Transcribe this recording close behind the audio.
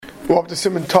We're up to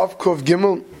Simon Tov Kuf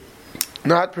Gimel,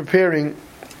 not preparing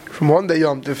from one day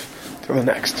Yom Tov to the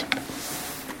next.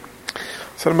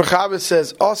 So the Mechaber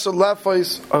says, also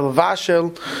lefais al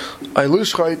vashel al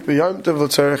lushchait b'Yom Tov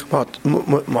l'tzarech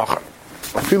machar.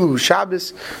 Afilu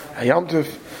Shabbos Yom Tov,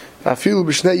 afilu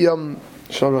b'shnei Yom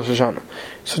Shal Rosh Hashanah.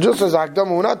 So just as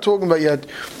Akdama, we're not talking about yet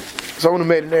someone who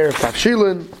made an error of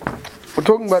Tafshilin. We're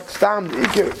talking about Stam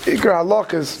Iker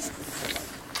Halakas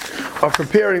of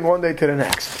preparing one day to the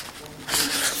next.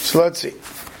 So let's see.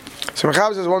 So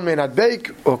Mechaber says one may not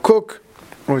bake or cook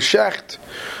or shecht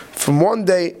from one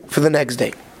day for the next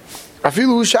day.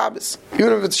 Afilu Shabbos,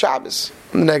 even if it's Shabbos,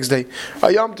 the next day.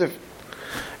 A Yom Tov.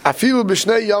 Afilu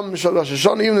b'shnei Yom Shal Rosh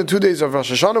Hashanah, even the 2 days of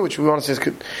Rosh Hashanah, which we want to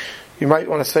say you might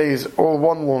want to say is all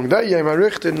one long day.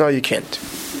 No, you can't.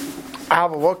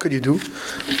 However, what could you do?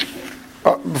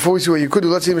 Before we see what you could do,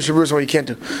 let's see what you can't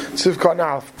do. Sivkot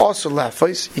now also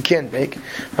lefais, you can't bake.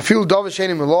 I feel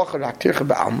davasheni melacha raktircha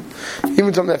ba'am.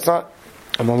 Even something that's not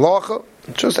a melacha,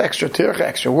 just extra tircha,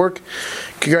 extra work.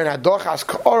 Kigayin adochas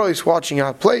ka'aros, watching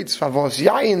out plates. Favos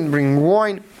yayin, bring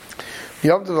wine.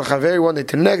 Yom tov l'chaveri, one day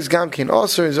to the next. Gam kin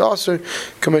aser is aser.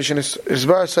 Commission is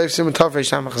bar saif simon tafresh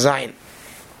samach zayin.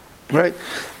 Right,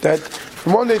 that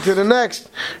from one day to the next,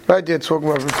 right? They're talking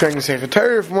about preparing a Sefer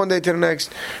Torah from one day to the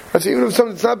next. Right, so even if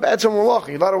something's not bad, some malacha,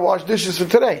 you're allowed to wash dishes for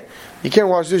today. You can't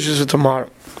wash dishes for tomorrow.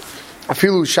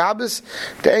 Afilu Shabbos,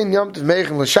 the ein Yom Tov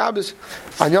meichin l'Shabbos.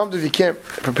 On Yom Tov you can't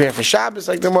prepare for Shabbos,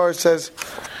 like the Gemara says.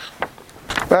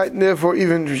 Right, and therefore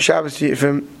even Shabbos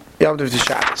from Yom Tov to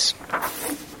Shabbos.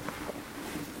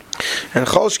 And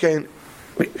Cholshkein,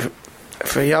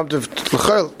 for Yom Tov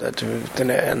l'chol,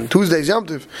 and Tuesday's Yom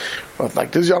Tov, or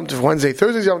like this Yom Tov, Wednesday,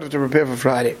 Thursday's Yom Tov to prepare for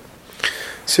Friday.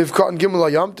 Sivkot and Gimel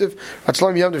Yom Tov,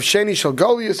 Atzlam Yom Tov Sheni Shal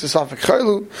Golius to Safek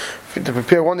Chaylu, to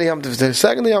prepare one day Yom Tov to the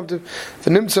second day Yom Tov, the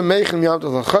Nimtza Meichem Yom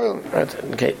Tov l'chol. Right,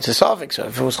 okay, it's a Safek. So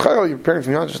if it was Chayl, you're preparing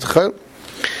from Yom Tov to Chayl.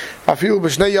 Afilu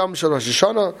b'shnei Yom Shal Rosh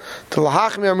Hashanah to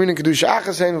lahachmi amrin kedusha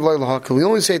achasein v'loy lahakol. We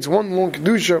only say it's one long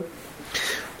kedusha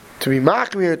to be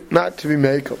machmir, not to be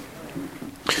mekel.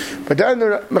 But then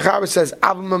the Mechaber says,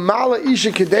 "Avamamala isha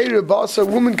kedei rebasa, a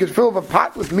woman could fill up a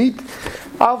pot with meat.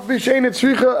 Av b'shein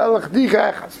etzricha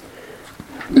elachdicha echas.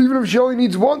 Even if she only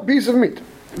needs one piece of meat.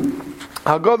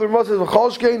 Haggadah Moses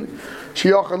v'cholshkein, she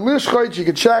yachal lishchayt, she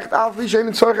could shecht av b'shein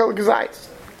etzricha elachzayis.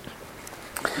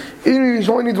 Even if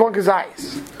she only needs one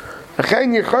kazayis.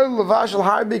 V'chein yichol levashal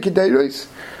harbi kedei.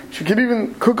 She could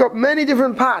even cook up many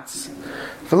different pots.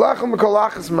 V'lachem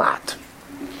v'kolachas mat,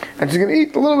 and she's going to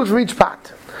eat a little bit from each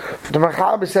pot." The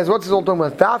Mechaber says, what's this all talking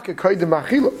about? Davke koydem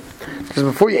achila. Because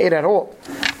before you ate at all.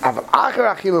 Aval acher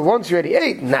achila, once you already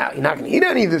ate, now you're not going to eat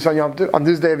any of this on Yom Tov, on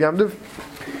this day of Yom Tov.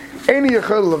 Any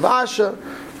yechol levasha,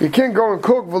 you can't go and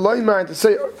cook v'loy mind to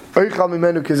say oichal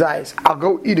mimenu kezayis. I'll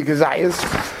go eat a kezayis.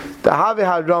 The have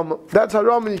haram, that's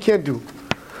haram, and you can't do.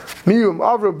 Miyum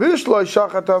avro bishloi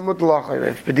shachata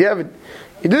mutlachayim. But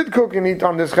you did cook and eat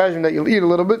on this cheshbon that you'll eat a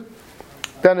little bit,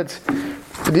 then it's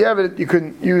for the evidence you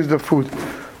can use the food.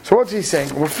 So what's he saying?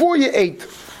 Before you ate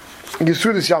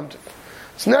Yisudas Yom Tov,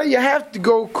 so now you have to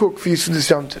go cook for Yisudas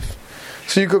Yom Tov.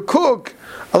 So you could cook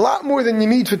a lot more than you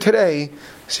need for today,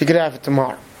 so you could have it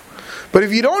tomorrow. But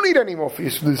if you don't eat any more for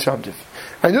Yisudas Yom Tov,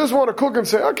 and you just want to cook and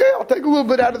say, okay, I'll take a little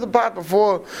bit out of the pot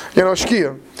before,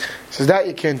 Shkia, says that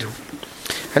you can't do.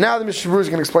 And now the Mishnah Berurah is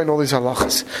going to explain all these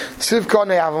halachas. Sivkot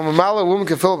ne'avamamala, a woman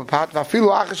can fill up a pot.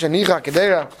 Vafilu achash anicha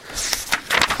kedera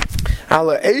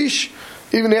ala eish.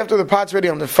 Even after the pot's ready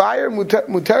on the fire,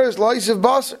 muteris loisiv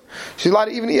basar. She's allowed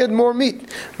to even eat more meat.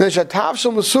 Because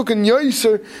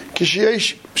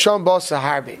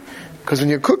when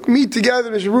you cook meat together,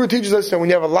 the Mishnah teaches us that when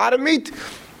you have a lot of meat,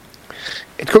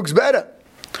 it cooks better.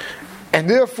 And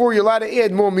therefore you're allowed to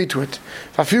add more meat to it.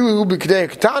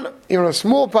 Even a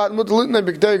small pot, you allowed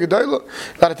to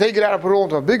take it out and put it all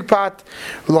into a big pot.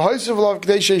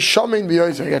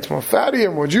 It gets more fatty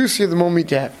and more juicy the more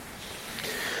meat you have.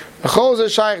 So we're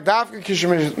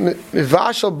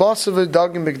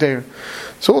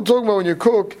talking about when you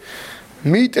cook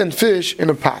meat and fish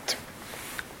in a pot.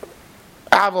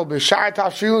 You're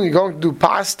going to do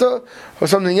pasta or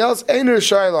something else. If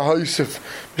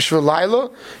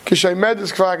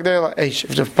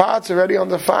the pot's already on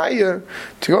the fire,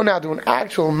 to go now to an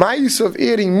actual ma'is of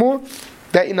adding more,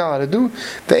 that you're not allowed to do.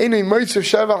 It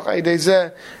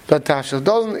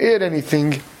doesn't add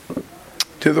anything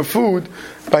to the food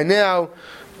by now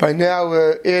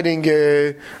adding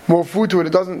more food to it.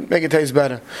 It doesn't make it taste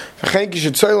better.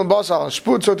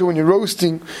 So too when you're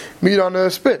roasting meat on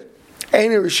a spit,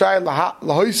 you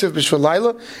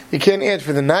can't add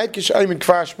for the night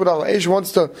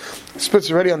once the spit's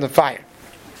already on the fire.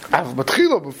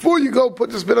 Before you go put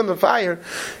the spit on the fire,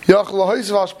 we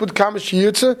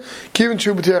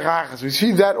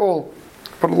see that all.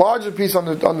 Put a larger piece on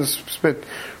the spit,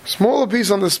 smaller piece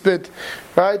on the spit,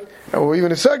 right? Or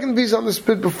even a second piece on the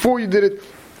spit before you did it.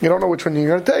 You don't know which one you're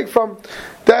going to take from.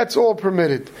 That's all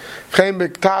permitted. You had to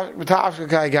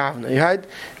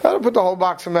put the whole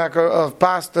box of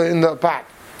pasta in the pot,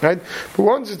 right? But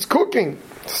once it's cooking,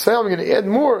 say I'm going to add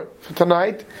more for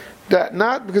tonight. That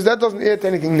not because that doesn't add to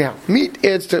anything now. Meat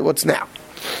adds to what's now.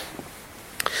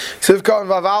 Even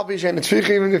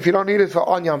if you don't need it for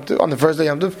on the first day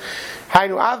Yom Tov,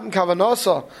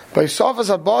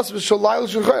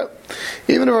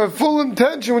 even if her full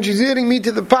intention when she's eating meat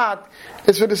to the pot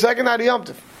is for the second night of Yom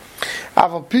Tov.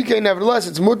 Nevertheless,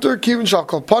 it's mutter kivin shal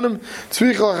kol panim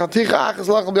tzvicha lachatich achas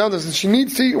lachal b'Yom Tov. She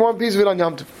needs to eat one piece of it on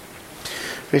Yom Tov.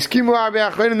 That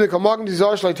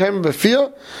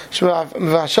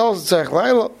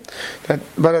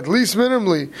but at least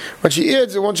minimally when she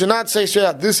eats it, one should not say straight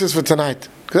out, this is for tonight,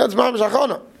 because that's mamash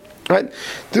achana, right?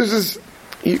 This is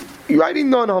you already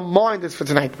know in her mind it's for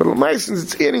tonight, but since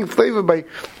it's adding flavor by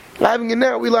having it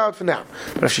now, we allow it for now.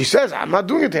 But if she says I'm not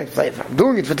doing it to add flavor, I'm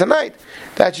doing it for tonight,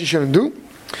 that she shouldn't do.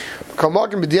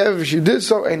 If she did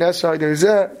so,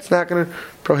 it's not going to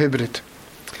prohibit it.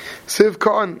 Siv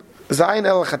Khan Zayin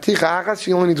el chaticha achas,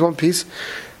 she only needs one piece.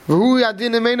 She doesn't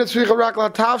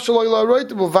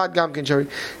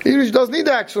need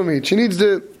the actual meat. She needs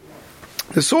the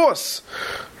sauce,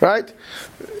 right?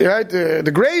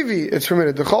 The gravy. It's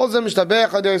permitted. It all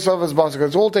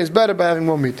tastes better by having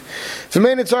more meat. But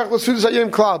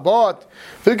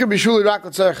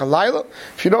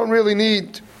if you don't really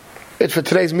need it for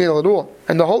today's meal at all,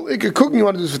 and the whole cooking you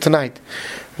want to do is for tonight.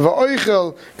 And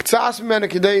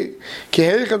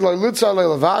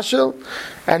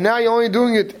now you're only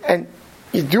doing it, and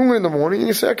you're doing it in the morning, and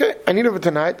you say, okay, I need it for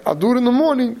tonight, I'll do it in the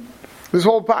morning. This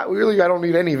whole pot, I don't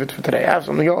need any of it for today. I have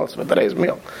something else for today's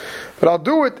meal. But I'll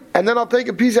do it, and then I'll take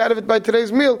a piece out of it by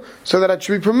today's meal, so that it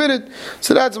should be permitted.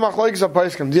 So that's machlokes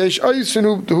hapaiskim.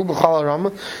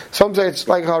 Some say it's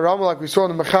like harama, like we saw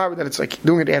in the Mechaber, that it's like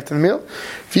doing it after the meal.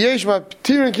 That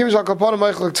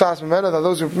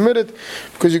those who are permitted,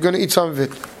 because you're going to eat some of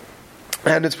it.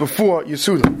 And it's before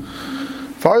Yesuda.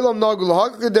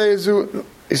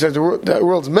 He says the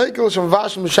world's makel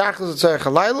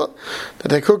that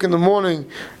they cook in the morning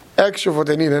extra for what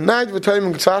they need at night. They eat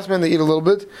a little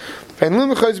bit.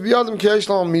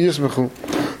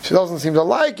 She doesn't seem to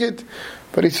like it,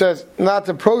 but he says not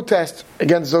to protest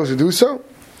against those who do so.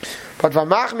 But those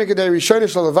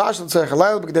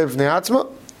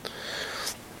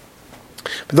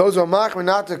who are machmir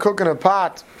not to cook in a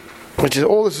pot, which is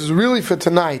all this is really for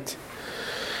tonight.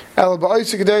 Anyone who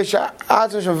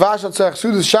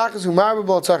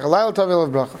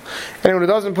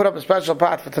doesn't put up a special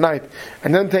pot for tonight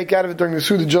and then take out of it during the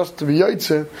Suda just to be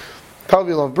Yaitse,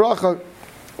 probably love bracha,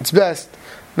 it's best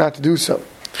not to do so.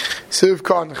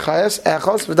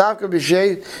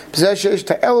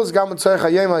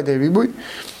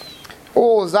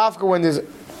 All is after when there's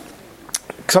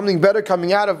something better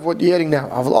coming out of what you're eating now.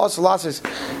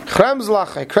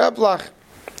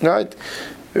 Right?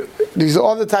 These are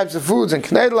all the types of foods, and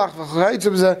those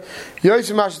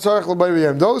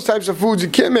types of foods you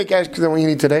can't make extra than what you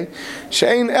need today. There's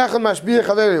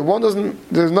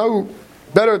no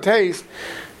better taste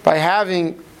by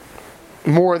having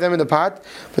more of them in the pot.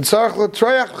 But every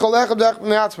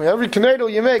knedel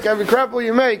you make, every krepel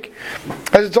you make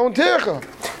has its own tircha,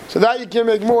 so that you can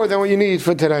make more than what you need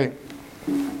for today.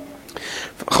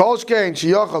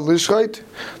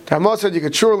 Tamar said you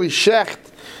could surely shecht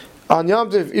on Yom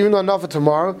Tov, even though not for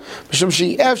tomorrow. You can't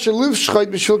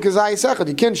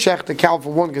shecht the cow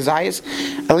for one gazayas,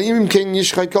 and even can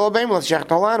yishchait kol abeim, let's shecht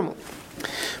the whole animal.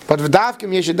 But v'davkim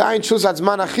yeshadayin shus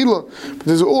atzman achila. But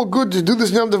it's all good to do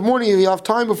this in Yom Tov morning if you have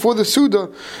time before the Suda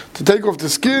to take off the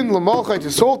skin, l'malchai, to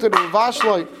salt it,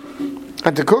 l'vashlai,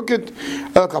 and to cook it.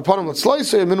 El kapanim, let's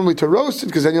slice it, minimally to roast it,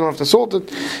 because then you don't have to salt it.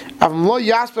 Avim lo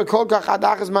yasper kol kach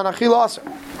adachas man achila aser.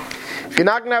 If you're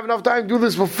not going to have enough time to do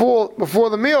this before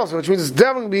the meal, so which means it's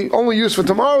definitely be only used for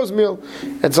tomorrow's meal,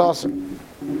 it's awesome.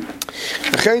 You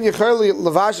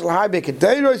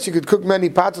could cook many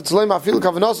pots, even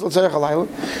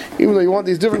though you want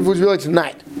these different foods really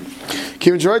tonight. So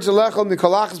you're going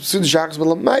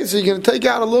to take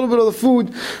out a little bit of the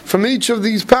food from each of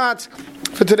these pots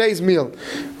for today's meal.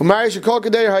 It's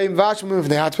talking about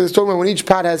when each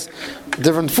pot has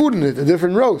different food in it, a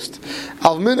different roast. If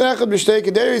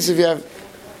you have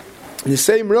the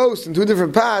same roast in two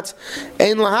different pots,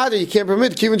 ein lahada, you can't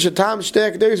permit kivin shatam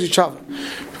shtek there's shava,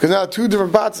 because now two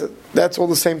different pots, that's all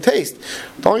the same taste.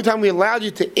 The only time we allowed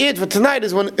you to eat for tonight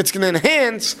is when it's going to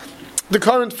enhance the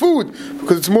current food,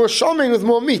 because it's more shoming with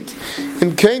more meat.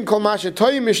 In kein kol mashe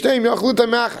toyim mishteim yachlut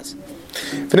machas.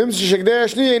 Since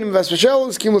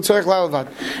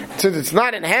it's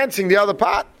not enhancing the other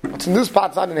pot, what's in this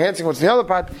pot's not enhancing what's in the other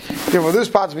pot. Therefore, this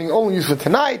pot's being only used for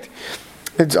tonight.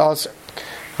 It's also.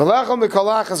 You eat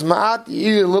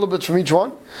a little bit from each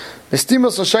one. Right? You're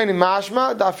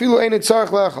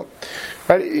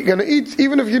going to eat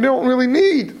even if you don't really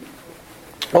need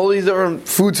all these different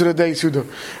foods of the day Suda.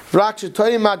 You're going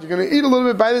to eat a little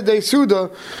bit by the day Suda.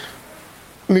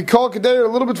 A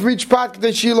little bit from each pot.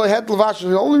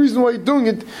 The only reason why you're doing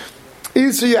it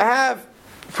is so you have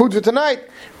food for tonight,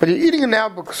 but you're eating it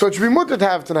now, so it should be mutter to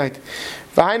have tonight.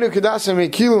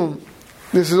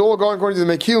 This is all going according to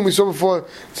the Mekilum we saw before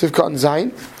Sivkat and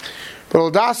Zayin. But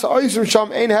Odasa Oisum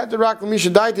Sham Ein Het Rak Misha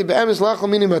Daiti Be'emes Lechel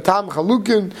Minim Matam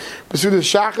Chalukin Besuda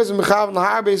Shachas and Mechav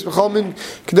Nahar Beis Bechomin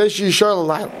Kadesh Yishar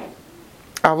Lail.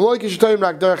 Avloik Yishtoyim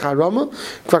Rak Derech HaRama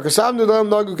Kvakasam Nudam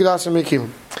Nagu Kedasa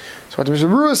Mekilum. So what the Mishnah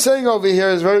Berurah is saying over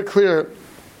here is very clear.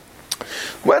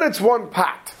 When it's one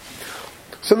pot,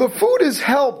 so the food is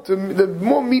helped. The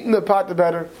more meat in the pot, the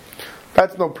better.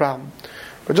 That's no problem.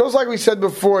 But just like we said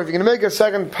before, if you're going to make a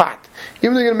second pot,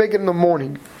 even though you're going to make it in the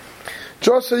morning,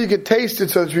 just so you can taste it,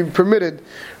 so it's permitted.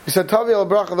 We said Tavi al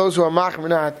Bracha, those who are machim or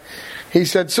not. He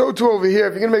said so too over here.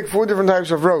 If you're going to make 4 different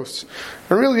types of roasts,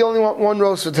 and really you only want one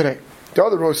roast for today. The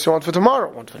other roasts you want for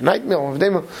tomorrow, one for the night meal, one for the day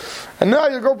meal, and now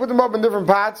you go put them up in different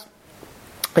pots.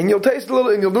 And you'll taste a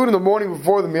little, and you'll do it in the morning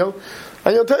before the meal,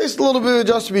 and you'll taste a little bit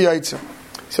just to be yaitza.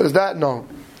 Says that? No.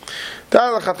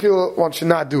 That one should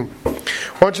not do.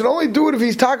 One should only do it if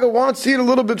he's taka wants to eat a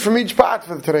little bit from each pot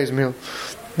for today's meal.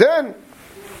 Then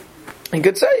he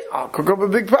could say, I'll cook up a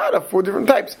big pot of 4 different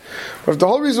types. But if the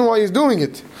whole reason why he's doing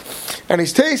it, and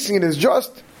he's tasting it, is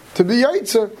just to be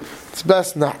yaitza, it's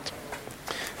best not.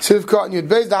 Sivkat and Yud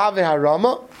Beis Dahave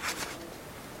HaRama.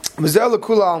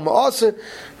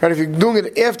 Right, if you're doing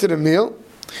it after the meal,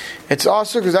 it's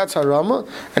also because that's harama,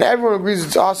 and everyone agrees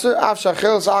it's also.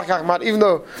 Even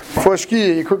though before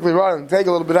shkia you quickly run and take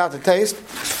a little bit out to taste.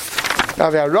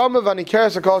 And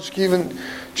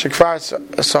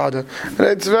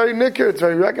it's very nicker, it's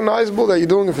very recognizable that you're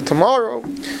doing it for tomorrow,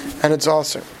 and it's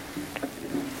also.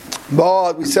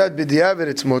 But we said b'diavad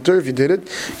it's motor if you did it,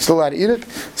 you're still allowed to eat it.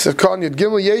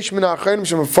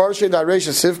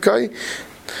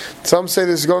 Some say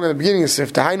this is going in the beginning of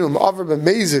Sif. Even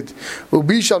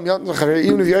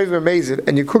if you have amazed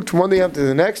and you cooked from one day after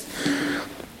the next.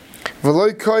 It's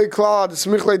not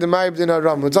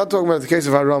talking about the case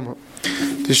of Harama.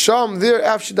 The Sham there,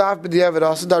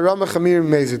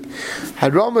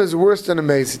 Harama is worse than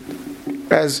amazed,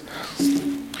 as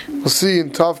we'll see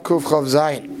in Tav Kuf Chav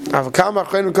Zayin.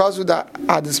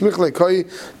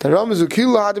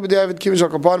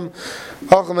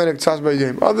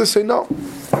 Others say no.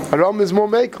 Haram is more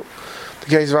mekel. The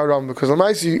case of Haram, because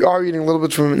Lamaisi you are eating a little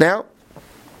bit from it now.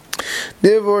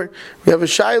 Therefore, we have a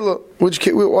shaila which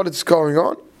what it's going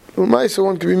on. Lamaisi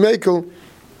one can be mekel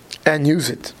and use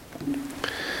it.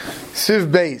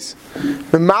 Siv Beis.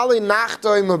 Memali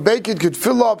nachtoim a baked could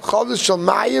fill up chavis shel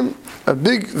mayim, a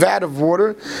big vat of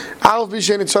water. Alf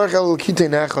b'shein etzarech el kitei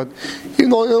nechad.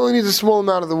 You only need a small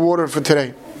amount of the water for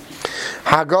today.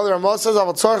 Haggadah Ramah says, "I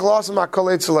will tzarech lasem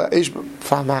hakol etzel eish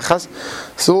famachas."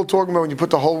 Still talking about when you put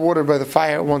the whole water by the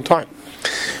fire at one time.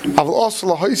 I will also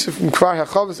lahaisif from kvar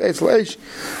hachavis etzel eish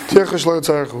tirchesh lo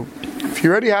tzarchu. If he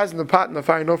already has in the pot and the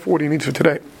fire enough water he needs for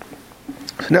today,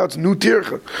 so now it's new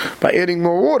tircha by adding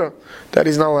more water that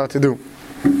he's not allowed to do.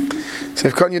 So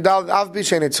if kan yudal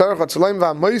avbishen etzarech atzolaim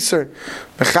va'moiser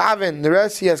bechaven, the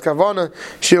rest he has kavana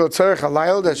shil etzarech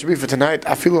halayel that should be for tonight.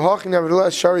 Afilu hachin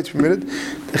nevertheless shari it's permitted.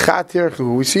 The chat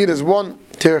tirchu we see it as one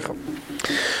tircha.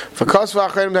 For kasva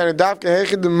achayim that davke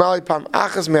hechid the mali pam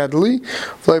achas meadli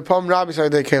v'lei pam rabbi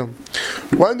sayidei kelim.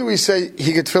 When do we say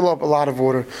he could fill up a lot of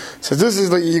water? So this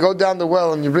is like you go down the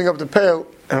well and you bring up the pail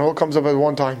and it all comes up at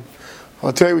one time.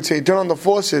 Well, today we'd say turn on the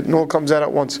faucet and all comes out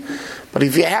at once. But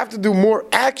if you have to do more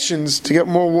actions to get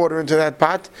more water into that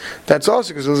pot, that's also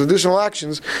because those additional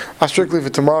actions are strictly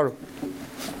for tomorrow.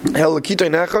 Hell, the kitay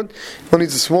nechad only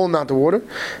needs a small amount of water.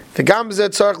 The gambazet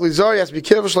tzarich lizar, he has to be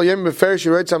careful shlo yem beferish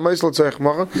yireitz ha'meisel tzarich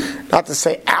macha, not to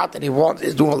say out that he wants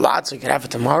is doing a lot so he can have it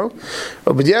tomorrow.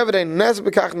 But b'diavad ein nes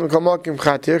bekach nem kamakim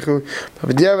chat tirchu.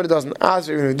 But b'diavad doesn't ask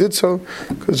even if he did so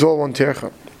because it's all one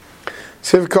tircha.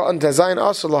 Siv cotton tazayin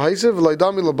asa lahaysev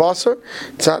laydami labasa.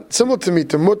 It's not similar to meat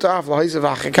to mutaf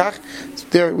lahaysev achikach.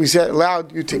 There we said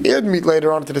allowed you to add meat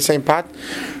later on to the same pot.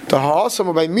 The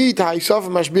ha'asam by meat ha'isaf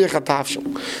mashbir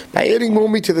chatavshel. By adding more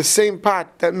meat to the same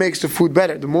pot, that makes the food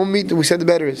better. The more meat we said, the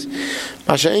better is.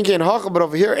 Masha'enke and hacha, but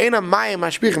over here, ena mayim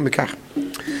mashbichem bekach.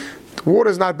 The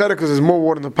water is not better because there's more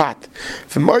water in the pot.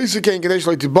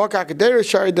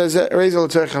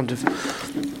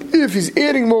 If he's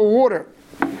adding more water,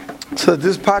 so that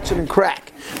this pot shouldn't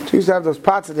crack. So we used to have those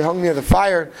pots that they hung near the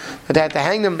fire, that they had to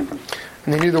hang them,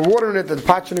 and they need the water in it, that the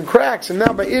pot shouldn't crack. So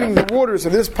now by adding the water, so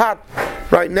this pot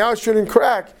right now shouldn't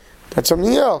crack, that's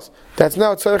something else. That's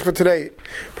now tzarech for today.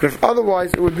 But if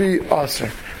otherwise, it would be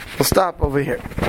aser. We'll stop over here.